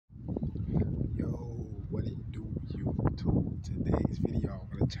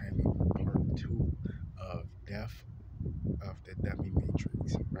death of the dummy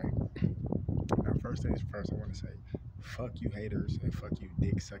matrix, right? Now, first things first, I want to say, fuck you haters and fuck you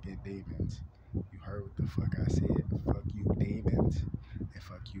dick sucking demons. You heard what the fuck I said? Fuck you demons and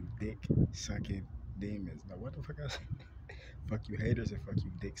fuck you dick sucking demons. Now, what the fuck I said? Fuck you haters and fuck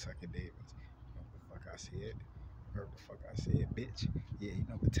you dick sucking demons. You know what the fuck I said? Heard what the fuck I said, bitch? Yeah, you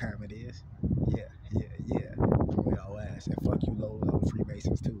know what time it is. Yeah. Throw y'all ass. And fuck you low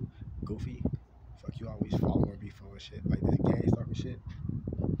Freemasons too. Goofy. Fuck you always following me for shit like this gang stalking shit.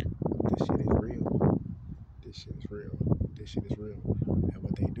 This shit is real. This shit is real. This shit is real. And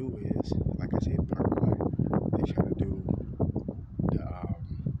what they do is, like I said in part one, they try to do the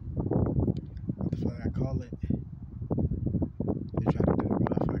what the fuck I call it? They try to do the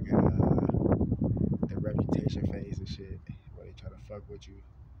motherfucking the reputation phase and shit. Where they try to fuck with you.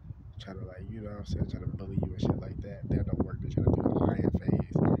 Try to, like, you know what I'm saying, try to bully you and shit like that. That don't work. They try to do the lying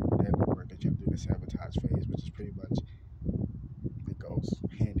phase. That don't work. They try to do the sabotage phase, which is pretty much, it goes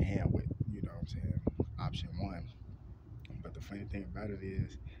hand in hand with, you know what I'm saying, option one. But the funny thing about it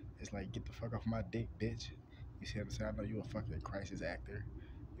is, it's like, get the fuck off my dick, bitch. You see what I'm saying? I know you a fucking crisis actor.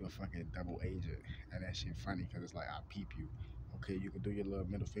 You a fucking double agent. And that shit funny, because it's like, I peep you. Okay, you can do your little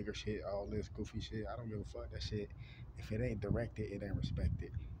middle finger shit, all this goofy shit. I don't give a fuck. That shit, if it ain't directed, it ain't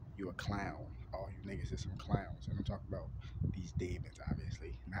respected. You a clown. All you niggas is some clowns. And I'm talking about these demons,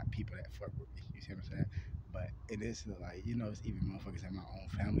 obviously. Not people that fuck with me. You see what I'm saying? But it is like, you know, it's even motherfuckers in my own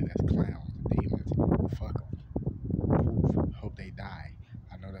family that's clowns, demons. Fuck them. Hope they die.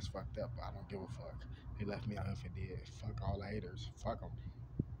 I know that's fucked up, but I don't give a fuck. They left me out here for dead. Fuck all the haters. Fuck them.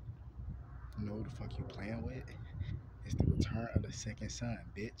 You know who the fuck you playing with? It's the return of the second son,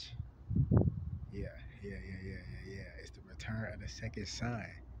 bitch. Yeah. It's the return of the second son,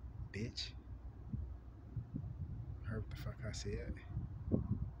 bitch. Heard what the fuck I said?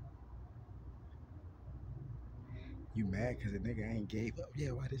 You mad cause the nigga ain't gave up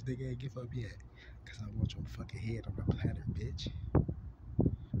yet? Why this nigga ain't give up yet? Cause I want your fucking head on the platter, bitch.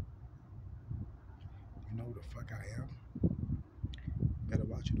 You know who the fuck I am? Better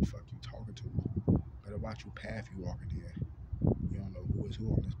watch who the fuck you talking to. Better watch who path you walking in. You don't know who is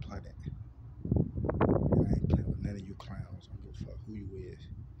who on this planet. And I ain't playing with none of you clowns. I don't give a fuck who you is.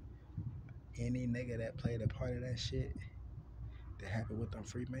 Any nigga that played a part of that shit that happened with them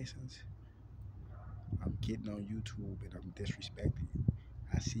Freemasons, I'm getting on YouTube and I'm disrespecting you.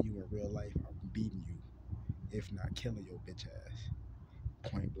 I see you in real life, I'm beating you. If not killing your bitch ass.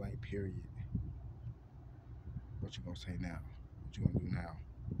 Point blank, period. What you gonna say now? What you gonna do now?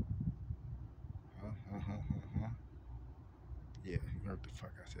 Huh? Yeah, you heard the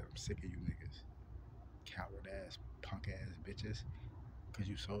fuck I said. I'm sick of you niggas. Coward ass, punk ass bitches. Cause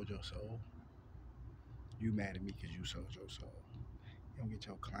you sold your soul. You mad at me cause you sold your soul. You don't get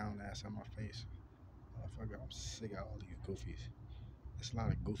your clown ass on my face. Motherfucker, I'm sick of all these goofies. There's a lot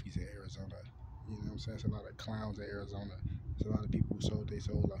of goofies in Arizona. You know what I'm saying? There's a lot of clowns in Arizona. There's a lot of people who sold their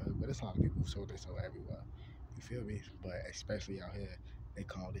soul out here, but there's a lot of people who sold their soul everywhere. You feel me? But especially out here, they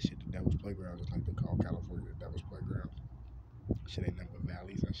call this shit the devil's playground, just like they call California the devil's playground. Shit ain't nothing but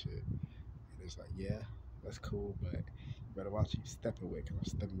valleys and shit. And it's like, yeah, that's cool, but you better watch you stepping with, because I'm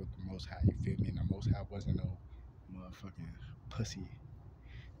stepping with the Most High. You feel me? And the Most High wasn't no motherfucking pussy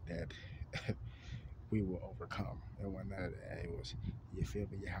that we will overcome. It wasn't none of that. It was, you feel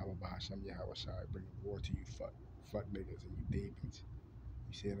me? Yahweh Bahasham, Yahweh Shai, bringing war to you fuck niggas and you demons.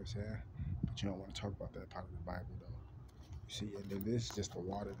 You see what I'm saying? But you don't want to talk about that part of the Bible, though. You see, and then this is just a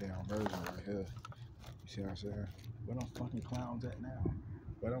watered down version right here. You see what I'm saying? Where them fucking clowns at now?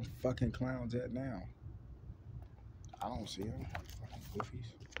 Where them fucking clowns at now? I don't see them. Fucking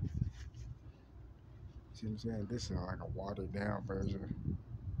goofies. See what I'm saying? This is like a watered down version.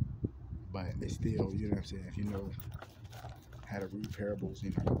 But it's still, you know what I'm saying? If you know how to read parables, you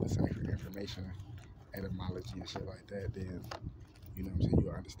know how to decipher information, etymology and shit like that, then, you know what I'm saying,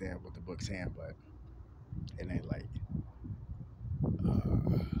 you'll understand what the book's saying, but it ain't like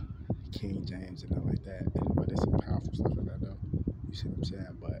King James and nothing like that. But there's some powerful stuff in that though. You see what I'm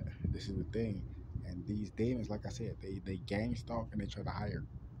saying? But this is the thing. And these demons, like I said, they gang stalk and they try to hire,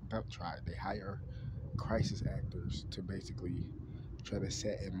 they hire crisis actors to basically try to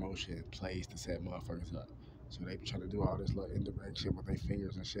set in motion plays to set motherfuckers up. So they try to do all this little indirect shit with their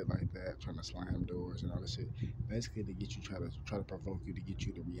fingers and shit like that, trying to slam doors and all this shit. Basically to get you, try to provoke you, to get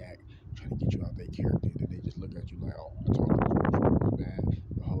you to react, try to get you out their character. And then they just look at you like, oh, I told you my bad.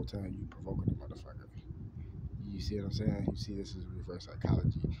 The whole time you provoking the motherfucker. You see what I'm saying? You see, this is reverse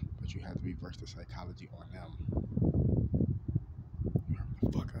psychology, but you have to reverse the psychology on them. You heard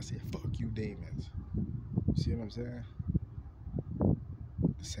the fuck I said? Fuck you, demons. You see what I'm saying?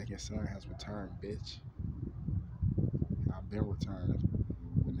 The second son has returned, bitch. been returned,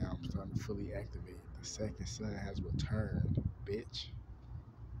 but now I'm starting to fully activate. The second son has returned, bitch.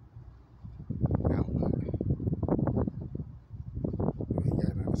 Now what? You ain't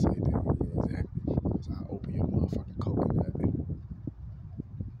got nothing to say, dude. Yeah, exactly. So I open your motherfucking coconut.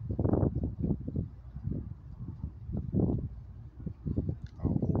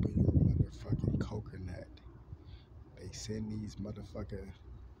 I'll open your motherfucking coconut. They send these motherfucking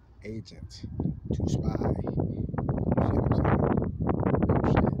agents to spy. You see what I'm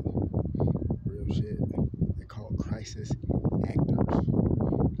saying? Real shit. They're called crisis actors.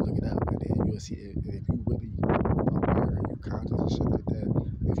 Look it up, and then you'll see it. If you really aware and you conscious and shit like that,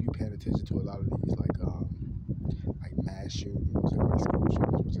 if you paying attention to a lot of these like mass shootings and like school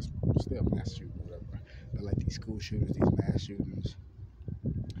shootings, which is still mass shootings, whatever. But like these school shootings, these mass shootings,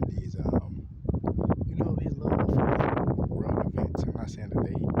 these these little real events. I'm not saying that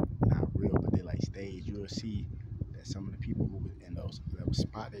they not real, but they like staged. You'll see that some of the people who were in those that were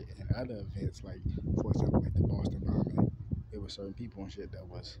spotted in other events, like for example, like the Boston bombing, it was certain people and shit that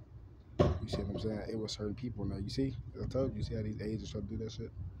was. You see what I'm saying? It was certain people. Now you see, I told you, you see how these agents try to do that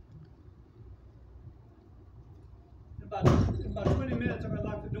shit. In about 20 minutes, I'm gonna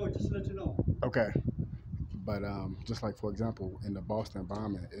lock the door just to let you know. Okay. But just like for example, in the Boston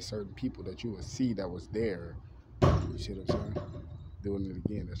bombing, it's certain people that you would see that was there. You see what I'm saying? Doing it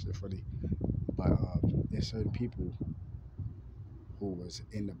again, that shit funny. But there's certain people who was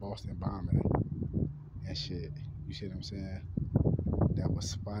in the Boston bombing and shit. You see what I'm saying? That was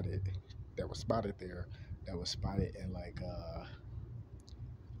spotted. That was spotted there. That was spotted in like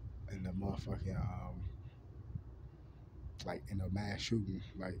in the motherfucking like in a mass shooting,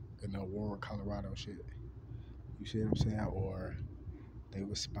 like in the Warren, Colorado shit. You see what I'm saying? Or they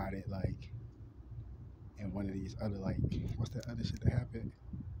was spotted like in one of these other like what's that other shit that happened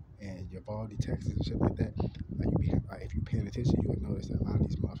in Uvalde, Texas and shit like that. Like if you paying attention, you would notice that a lot of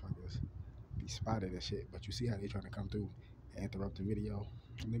these motherfuckers be spotted and shit. But you see how they trying to come through and interrupt the video.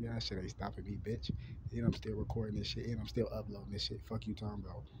 Nigga, that shit ain't stopping me, bitch. And I'm still recording this shit and I'm still uploading this shit. Fuck you talking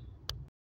about.